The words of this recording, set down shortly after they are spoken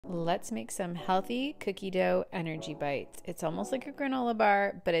Let's make some healthy cookie dough energy bites. It's almost like a granola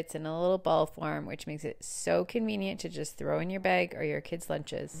bar, but it's in a little ball form, which makes it so convenient to just throw in your bag or your kids'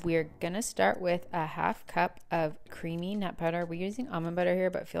 lunches. We're gonna start with a half cup of creamy nut butter. We're using almond butter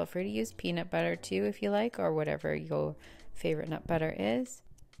here, but feel free to use peanut butter too if you like, or whatever your favorite nut butter is.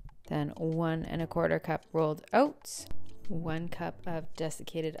 Then 1 1/4 cup rolled oats, 1 cup of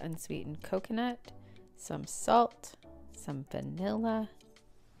desiccated unsweetened coconut, some salt, some vanilla.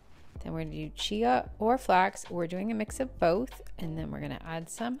 Then we're going to do chia or flax. We're doing a mix of both. And then we're going to add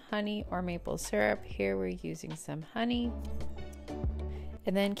some honey or maple syrup. Here we're using some honey.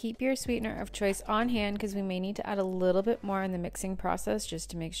 And then keep your sweetener of choice on hand because we may need to add a little bit more in the mixing process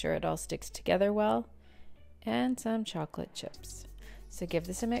just to make sure it all sticks together well. And some chocolate chips. So give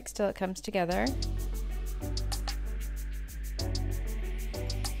this a mix till it comes together.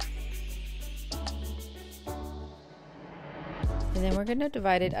 And then we're going to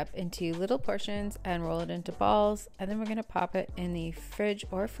divide it up into little portions and roll it into balls. And then we're going to pop it in the fridge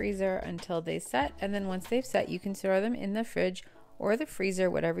or freezer until they set. And then once they've set, you can throw them in the fridge or the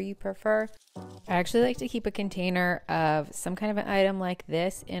freezer, whatever you prefer. I actually like to keep a container of some kind of an item like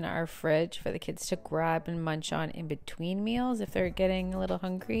this in our fridge for the kids to grab and munch on in between meals if they're getting a little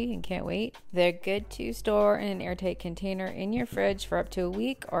hungry and can't wait. They're good to store in an airtight container in your fridge for up to a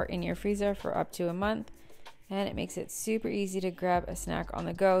week or in your freezer for up to a month. And it makes it super easy to grab a snack on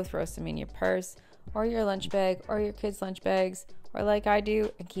the go, throw some in your purse or your lunch bag or your kids' lunch bags, or like I do,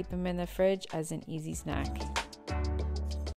 and keep them in the fridge as an easy snack.